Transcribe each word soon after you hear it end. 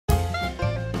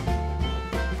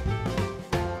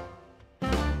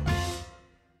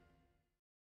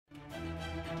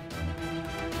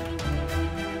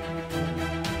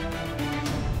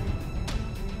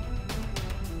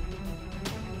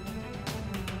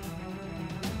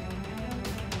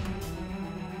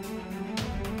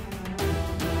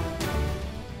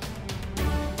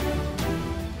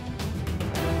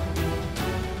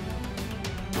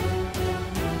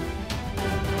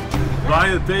buy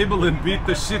a table and beat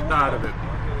the shit out of it.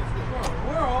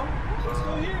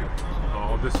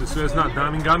 Oh, this is not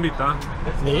Halasz Gambit, huh?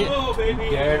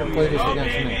 Dare to play this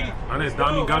against me. A ne,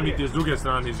 Halasz Gambit je s druge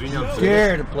strane, izvinjam se.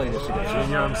 Dare to play this against me.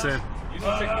 Izvinjam se. You know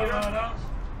Shakira?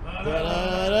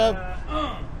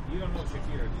 You don't know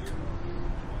Shakira, do you?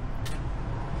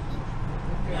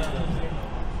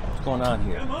 What's going on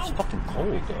here? It's fucking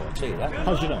cold, though. I'll tell you that.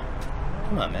 How'd you know?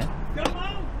 Come on, man. Come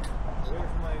on.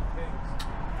 Where's my things?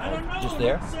 I don't know. Just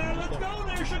there? Let's go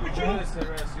there, Sugar Joe. Yes, the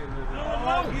rest of it.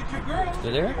 Oh, get your girl.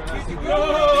 You there? Get your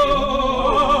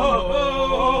girl.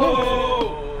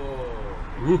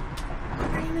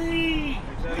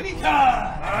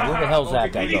 Where the hell's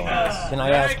that guy going? Can I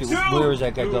ask you, where is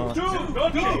that guy going?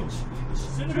 Don't change.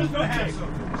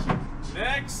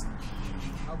 Next.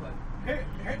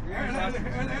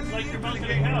 It's like you're melting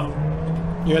hell.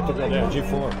 You have to go there,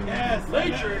 G4. Yes,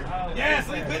 Lager. Yes,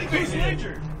 Betty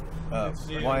Lager.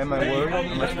 Why am I worried?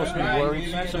 Am I supposed to be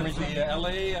worried for some reason?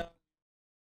 LA.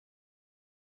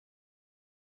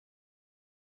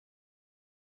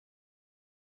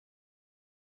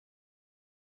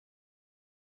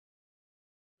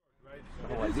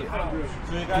 No idea.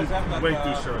 So you guys have like Way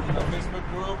too short. a Facebook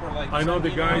group or like I know the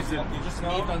something guys where that- you just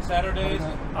meet on Saturdays.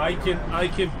 I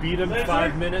can beat them in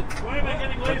 5 minutes, Why am I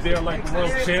getting but lazy? they're like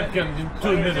world champion in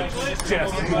 2 minutes.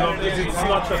 Chess, you know, it's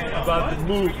not about the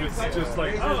move. It's just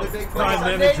like time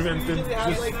management and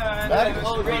just. That is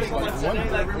crazy.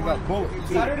 They got bullets.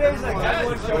 Saturdays like that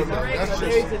one show.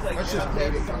 That's just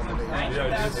dating.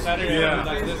 Yeah, just, Saturday yeah.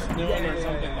 like this noon or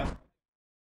something.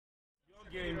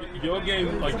 Your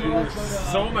game, like you were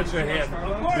so much ahead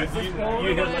that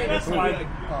you had like this 5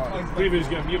 previous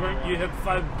game. You had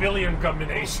 5 billion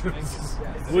combinations.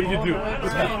 What do you do? You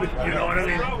know what I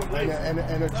mean?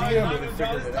 And a GM would have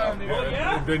figured it out.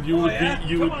 And then you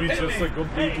would be just like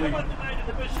completely. How about the night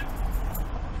of the mission?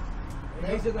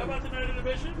 How about the night of the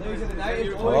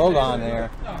mission? Hold on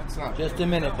there. It's not. Just a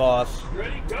minute, boss.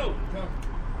 Ready? Go.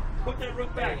 Put that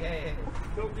rook back.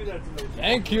 Don't do that to me.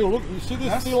 Thank you. Look, you see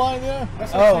this sea line there?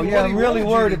 Oh, yeah, I'm really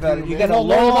worried about it. You got a You're not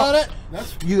worried about long... it?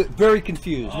 That's You're very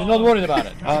confused. You're not worried about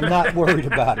it. I'm not worried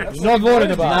about it. You're not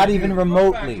worried about Not it. even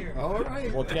remotely. All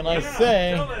right. What can I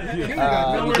say?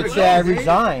 You could say I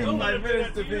resign. 5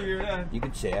 minutes to figure it out. You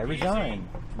could say I resign.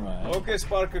 Right. Okay,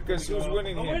 Spartacus, who's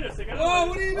winning Oh, wait here? a second. Oh,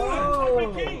 what are you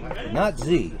doing? My king, man. Not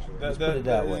Z. Let's put it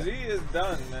that The way. Z is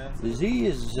done, man. The Z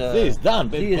is... Z is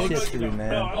done, Z baby. is history,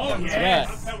 man. Oh, Right.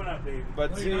 yes. I'm coming up, baby.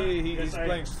 But Z, he's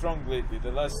playing strong lately.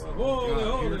 The last 5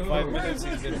 minutes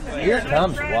he's been playing. Here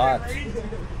comes Watts.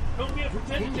 Don't be a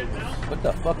pretend now. What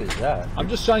the fuck is that? I'm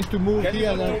just trying to move Can you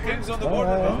here. go kings on the All board?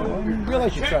 right. I didn't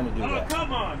realize you're trying to do Oh, that.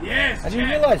 come on. Yes. I didn't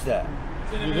check. realize that.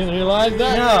 You didn't realize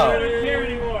that? I No. don't care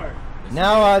anymore.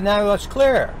 Now it's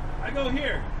clear. I go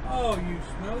here. Oh, you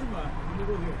smelly mud. You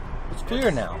go here. It's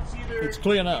clear now. It's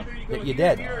clear now. That you're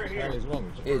dead. What is wrong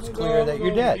with you? It's clear that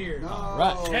you're dead.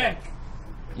 Right. Check.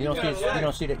 You don't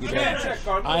see that you're dead. Check,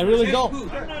 Cardinal. I really don't.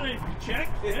 I'm not even check.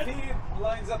 If he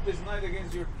lines up his knight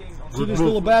against your king on See this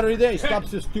little battery there? He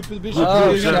stops this stupid bishop.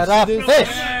 Oh, You're shut gonna up, see this?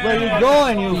 fish! Where you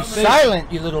going, you He's fish?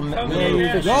 silent, you little fishy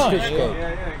going? fish cake.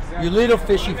 exactly. You little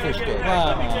fishy fish cake. Come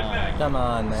on. Come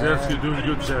on, Zeps, you're man. doing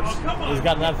good, Zeps. Come on. He's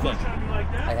got nothing. Push on me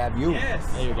like that. I have you.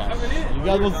 There you go. You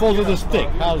got one falls with a stick.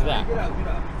 How's that?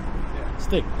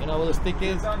 Stick. You know what a stick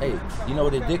is? Hey, you know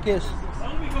what a dick is?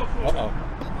 Let me go for it. Uh-oh.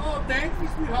 Oh, thank you,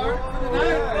 sweetheart.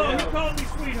 Oh, he called me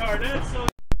sweetheart. That's so.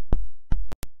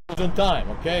 Losing time,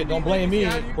 okay? Don't blame me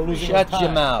for losing Shut time.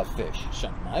 your mouth, fish.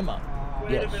 Shut my mouth.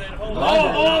 Wait Yes. a minute. Hold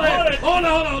Hold on. it. Hold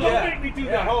on. Don't Yeah. make me do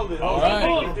Yeah, that. hold it. All Hold right. it.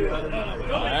 Don't make me do it. Don't make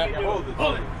me do Hold it.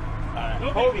 Hold it.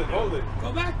 Don't Hold make it. me do Hold it.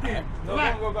 Go back there. No, Go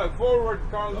back. don't go back. Forward,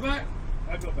 Carl. Go back.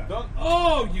 I go back. Don't.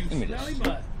 Oh, you Give me this. smelly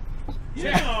mud. Yeah,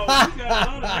 you got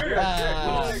a lot of nerve.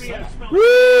 Calling me a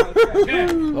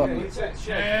smelly Look.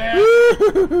 check.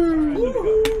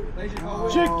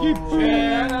 Cheeky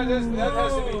Yeah, no, that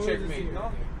has to be checkmate,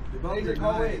 no?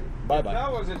 Bye-bye.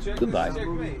 That was a checkmate. Goodbye.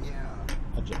 Checkmate.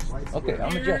 Adjust. Okay,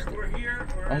 I'm adjusted. We're here.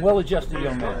 I'm well adjusted,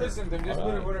 young Don't man. listen to him. Just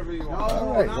put it whatever you want.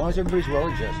 All right, as long as everybody's well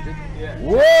adjusted. Yeah.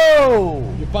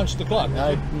 Whoa! You punched the clock.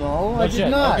 No, I That's did it.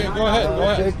 not. Okay, go ahead, go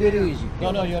ahead. Take it easy.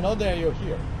 No, no, you're not there. You're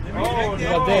here. Oh, You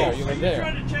were there. You were Trying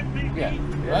there. to check me. Yeah.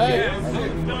 Right?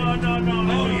 No.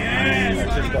 Oh,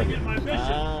 yes. I'm trying to get my bishop.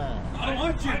 Ah. I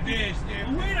want your bitch,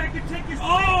 dude. Wait, I can take his.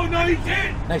 Oh, no, you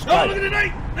can't. Nice Oh, try. look at the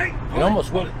knight. You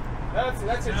almost won it.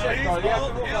 That's a check, Carl. You have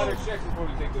to move out of check before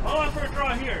you take this. Hold on for a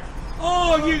draw here.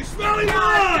 Oh, you smelly one!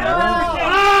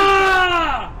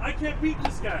 Ah! I can't beat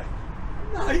this guy.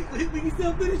 No, he can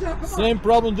still finish up. Come on. Same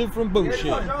problem, different bullshit.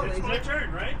 It's my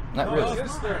turn, right? Not It's really.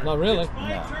 his turn. Not really. My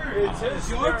No. turn. It's his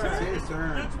Your turn.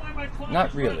 turn. That's why my my clock Not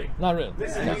is really. ready. Not really.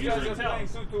 Listen, No. you guys are playing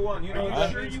 2-1. You know what Are that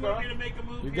you sure means, you bro? want me to make a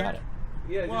move You here? got it.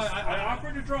 Yeah, Well, just... I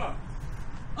offered to draw.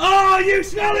 Oh, you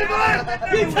smelly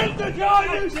butt! You take the draw, you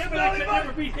Damn it, I smelly can never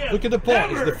butt! beat him. Look at the point.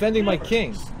 He's Never. defending my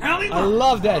king. Halley, I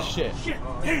love that shit. Shit,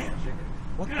 damn.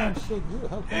 What kind of so good?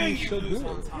 How come he's so good?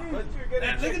 But you're getting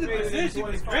And look at the checkmated in position,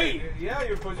 it's 25. great. Yeah,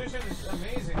 your position is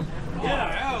amazing.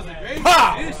 Yeah, that was a great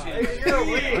Pow! position. You're a What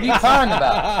winner. are you talking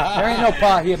about? There ain't no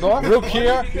pot here, boy. Rook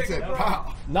here, He said,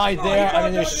 pow. knight there. I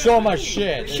mean, there's so much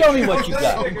shit. Show me what you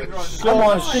got. So I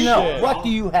want much to know. shit. What do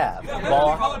you have,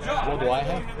 boy? What do I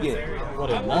have? Yeah. What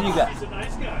is What do you that? got? He's a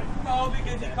nice guy. No,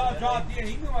 because he called draw at the end.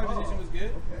 He knew my position was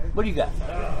good. What do you got?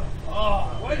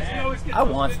 Why does he always get I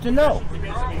those wants big to know. positions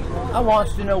against me? I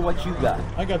wants to know what you got.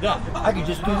 I got that. I could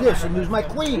just do this and lose my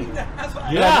queen.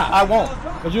 Yeah. I won't.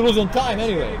 But you're losing time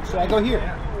anyway. So I go here.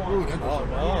 Oh,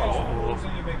 no.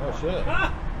 Oh, shit.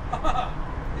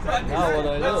 Now what do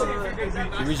I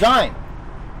do? You resign.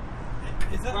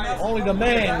 Is that Only the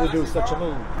man would do such a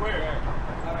move.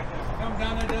 come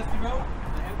down there, Dusty Road?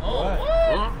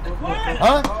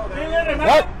 Huh? They let him What?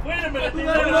 out. Wait a minute. They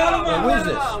let him out. Hey, where's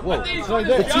this? Whoa. It's right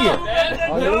there. It's here. Oh,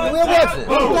 yeah. Where was it?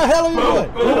 What the hell are you doing?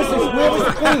 Where was this? Where was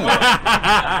the queen?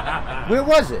 Where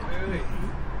was it?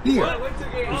 Here.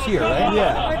 It's here, right?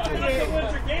 Yeah. What's your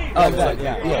game? Oh, exactly.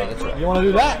 Yeah, that's right. You want to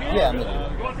do that? Yeah, I'm gonna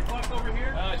do You want the clock over here?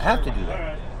 it. I have to do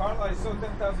that. Carla, I saw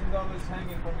 $10,000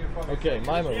 hanging from your pocket. Okay,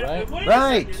 my move, right? Wait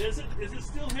Right. a second. Is it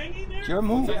still hanging there? It's your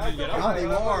move. They are.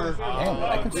 Damn,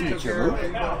 I can see it's your move.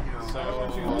 So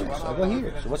I go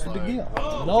here. So what's the big deal?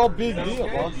 No big deal,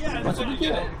 boss. What's the big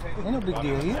deal? Ain't no big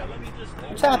deal here.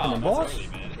 What's happening, boss?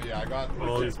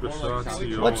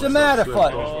 What's the matter,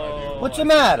 Fudd? What's the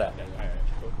matter?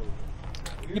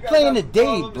 You're playing the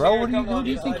Dave, bro. Who do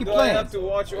you think you're Do I playing? have to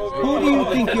watch over? Who do you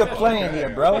think you're playing here,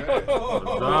 bro?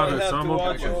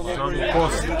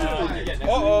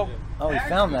 Uh-oh. Oh, he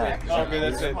found that. Okay,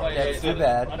 that's it. That's too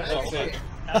bad. That's it.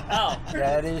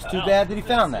 That is too bad that he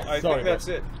found I that. think that's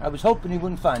it. I was hoping he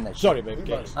wouldn't find that shit. Sorry, baby.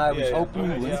 Okay. I was Yeah, hoping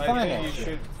he wouldn't I find think that you shit.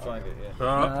 should find it, yeah. No,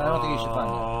 I don't think you should find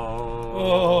that.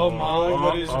 Oh, my.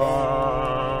 What is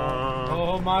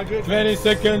Oh, my God. 20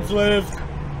 seconds left.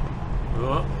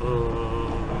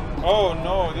 Oh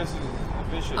no, this is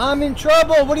vicious. I'm in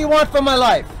trouble. What do you want from my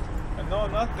life? No,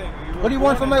 nothing. What do you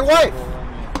want from my wife?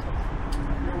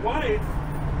 Your wife?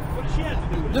 What does she have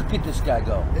to do with it? Look at this guy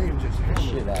go.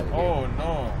 Shit out of here. Oh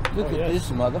no. Look at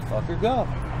this motherfucker go.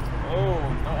 Oh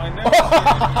no, I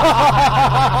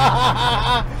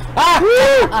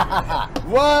never.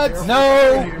 What?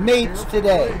 No mates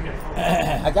today.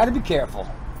 I gotta be careful.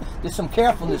 There's some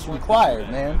carefulness required,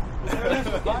 man.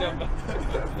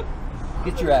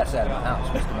 Get your ass out of my house,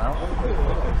 Mr. Mount.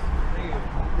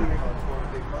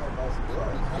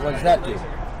 What does that do?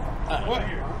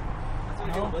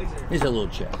 Here's a little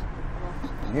check.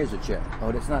 And here's a check.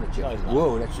 Oh, that's not a check.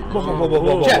 Whoa, that's it.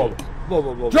 Check.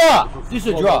 Draw! This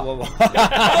is a draw.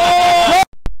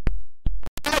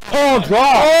 Oh,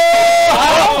 draw!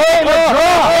 Oh,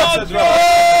 a draw!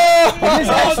 It is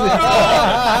actually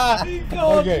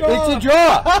Okay. It's a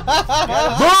draw!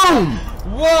 Boom!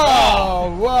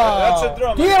 Wow, wow. That's a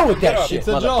draw. Deal with that Get up. shit, It's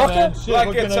a draw, man. motherfucker. Shit, Black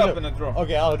what gets can I up do? in a draw.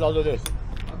 Okay, I'll do this.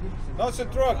 No, it's a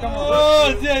draw. Come on.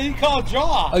 Oh, yeah, he called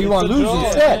draw. Oh, you want to It's a lose draw,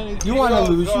 instead? man. You want to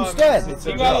lose Draw, instead? man. It's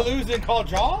a You draw. gotta lose and call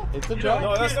draw? It's a draw.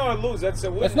 No, that's not a lose. That's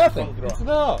a win. That's nothing. Draw. It's a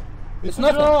draw. It's a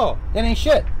nothing. draw. That ain't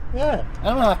shit. Yeah. I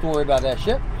don't have to worry about that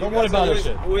shit. Don't worry about that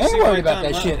shit. I ain't worried about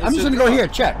that shit. I'm just gonna go here.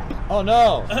 Check. Oh,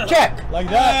 no. Check. Like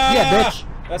that? Yeah, bitch.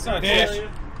 That's not a check.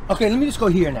 Okay, let me just go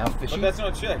here now, But fishy. that's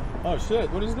not a check. Oh, shit.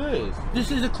 What is this?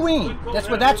 This is a queen. That's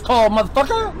what that's called,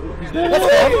 motherfucker. That's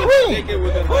called a Take queen. it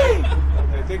with the knife.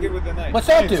 Okay, take it with the knife. What's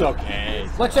that It's do? okay.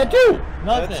 What's that do?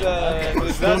 Nothing.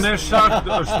 That's Sače. Shut up,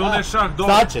 Prvo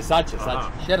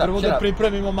shut da up.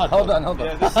 pripremimo mato. Hold on, hold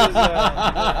yeah, on. this is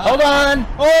Hold on.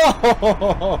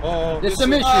 Oh! There's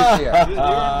some issues here. you're in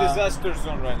disaster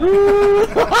zone right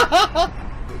now.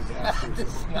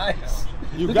 That's nice.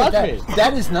 You Look got at me. that.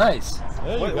 That is nice.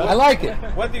 There you What- go. I like it.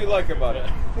 What do you like about it?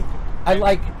 I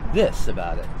like this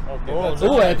about it. Okay, Oh, that's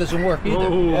Oh, that doesn't work either.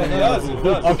 it does. It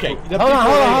does. Okay, the Hold on, people hold on,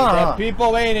 waiting. hold on, The hold on.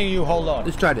 people waiting, you hold on.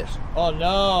 Let's try this. Oh,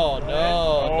 no,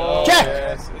 no. Check.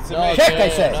 Yes, it's No, amazing. Check, I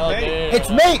say. no, Mate. It's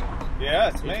mate. Yeah,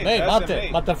 it's mate. Mate, That's a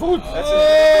mate. mate. Mate food. That's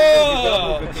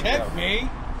Oh, a check me.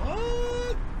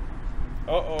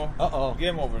 Uh-oh. Uh-oh.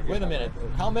 Game over. Wait a minute.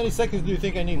 How many seconds do you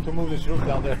think I need to move this rook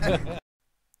down there?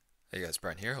 Hey guys,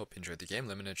 Brian here. Hope you enjoyed the game.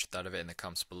 Let me know what you thought of it in the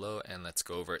comments below, and let's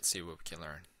go over it, see what we can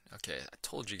learn. Okay, I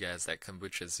told you guys that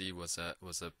Kombucha Z was a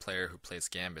player who plays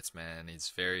gambits, man.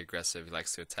 He's very aggressive. He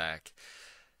likes to attack,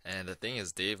 and the thing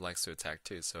is, Dave likes to attack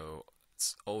too. So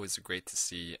it's always great to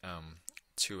see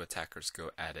two attackers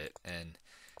go at it, and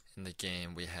in the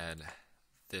game we had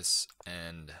this,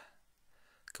 and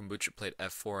Kombucha played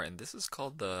f4, and this is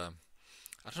called the,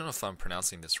 I don't know if I'm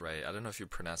pronouncing this right, I don't know if you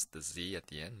pronounce the Z at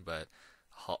the end, but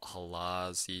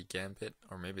Halasz Gambit,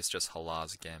 or maybe it's just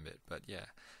Halasz Gambit, but yeah,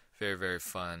 very, very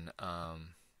fun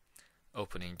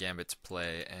opening gambit to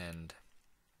play. And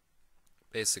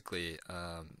basically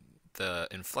the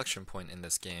inflection point in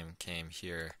this game came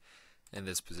here in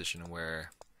this position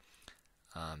where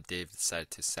Dave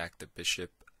decided to sack the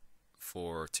bishop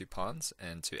for 2 pawns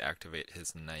and to activate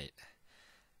his knight.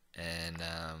 And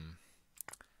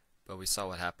but we saw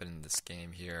what happened in this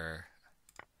game here.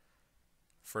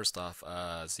 First off,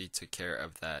 Z took care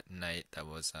of that knight that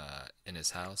was in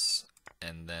his house,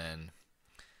 and then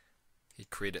he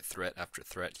created threat after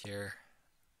threat here,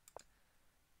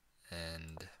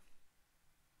 and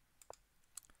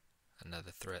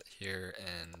another threat here,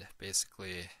 and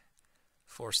basically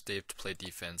forced Dave to play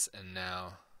defense. And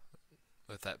now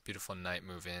with that beautiful knight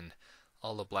move in,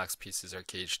 all the black's pieces are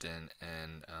caged in,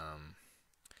 and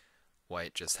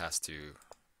white just has to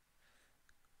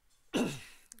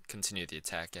continue the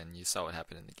attack, and you saw what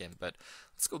happened in the game. But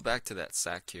let's go back to that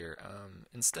sack here.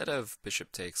 Instead of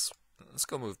bishop takes, let's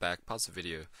go move back, pause the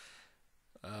video.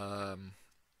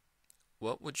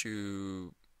 What would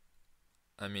you,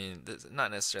 I mean, this is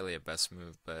not necessarily a best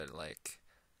move, but like,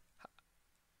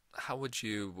 how would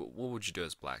you, what would you do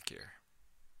as black here?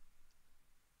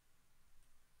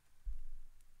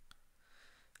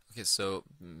 Okay, so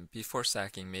before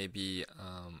sacking, maybe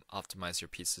optimize your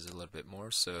pieces a little bit more.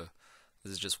 So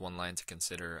this is just one line to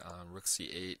consider. Rook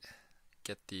c8,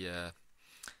 get the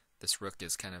this rook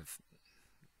is kind of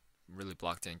really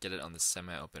blocked in, get it on the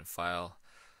semi-open file.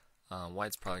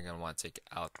 White's probably going to want to take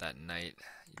out that knight.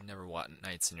 You never want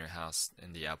knights in your house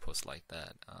in the outpost like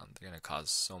that. They're going to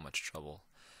cause so much trouble.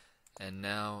 And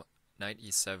now knight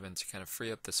e7 to kind of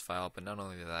free up this file, but not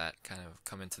only that, kind of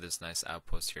come into this nice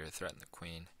outpost here to threaten the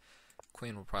queen.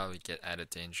 Queen will probably get added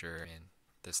danger, and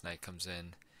this knight comes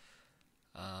in.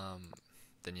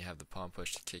 Then you have the pawn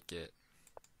push to kick it,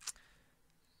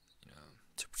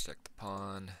 to protect the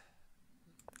pawn,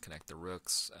 connect the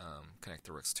rooks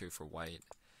too for white,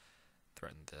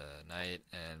 threaten the knight,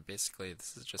 and basically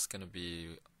this is just going to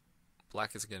be,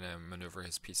 black is going to maneuver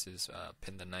his pieces,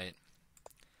 pin the knight,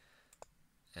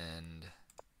 and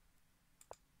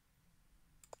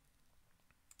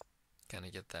kind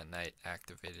of get that knight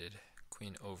activated,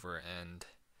 queen over, and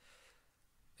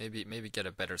maybe get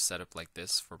a better setup like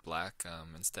this for black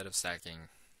instead of sacking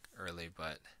early.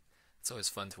 But it's always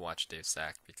fun to watch Dave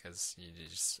sack because you're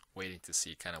just waiting to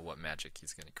see kind of what magic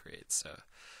he's going to create. So,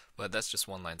 but that's just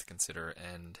one line to consider.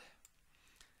 And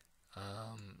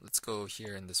let's go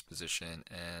here in this position,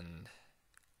 and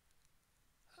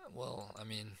well, I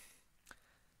mean,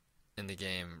 in the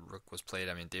game rook was played.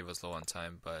 I mean, Dave was low on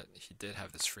time, but he did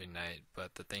have this free knight.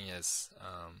 But the thing is,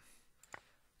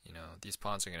 these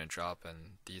pawns are going to drop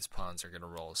and these pawns are going to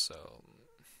roll, so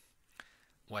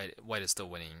white is still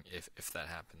winning if that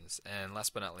happens. And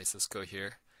last but not least, let's go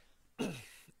here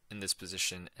in this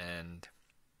position, and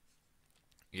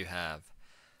you have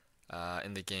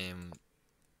in the game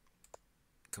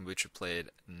Kombucha played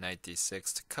knight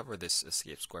d6 to cover this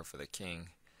escape square for the king.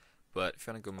 But if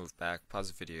you want to go move back,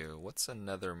 pause the video, what's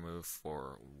another move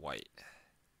for white?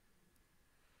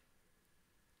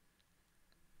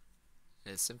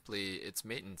 It's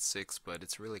mate in 6, but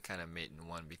it's really kind of mate in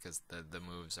 1 because the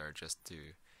moves are just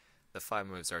the 5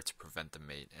 moves are to prevent the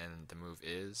mate, and the move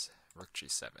is rook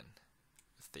g7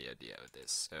 with the idea of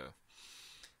this. So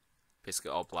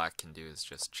basically all black can do is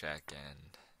just check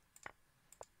and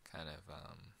kind of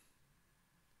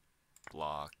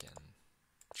block and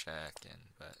check,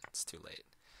 but it's too late.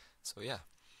 So yeah,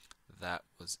 that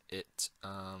was it.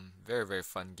 Very, very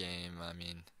fun game. I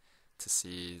mean, to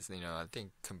see, I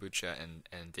think Kombucha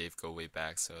and Dave go way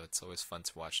back, so it's always fun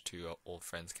to watch two old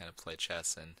friends kind of play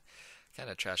chess and kind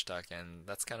of trash talk, and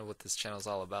that's kind of what this channel is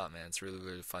all about, man. It's really,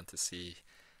 really fun to see.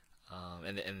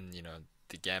 And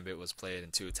the Gambit was played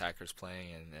and two attackers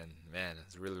playing, and man,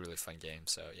 it's a really, really fun game.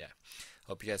 So yeah,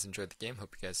 hope you guys enjoyed the game,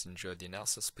 hope you guys enjoyed the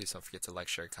analysis. Please don't forget to like,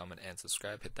 share, comment, and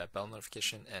subscribe, hit that bell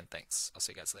notification, and thanks. I'll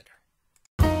see you guys later.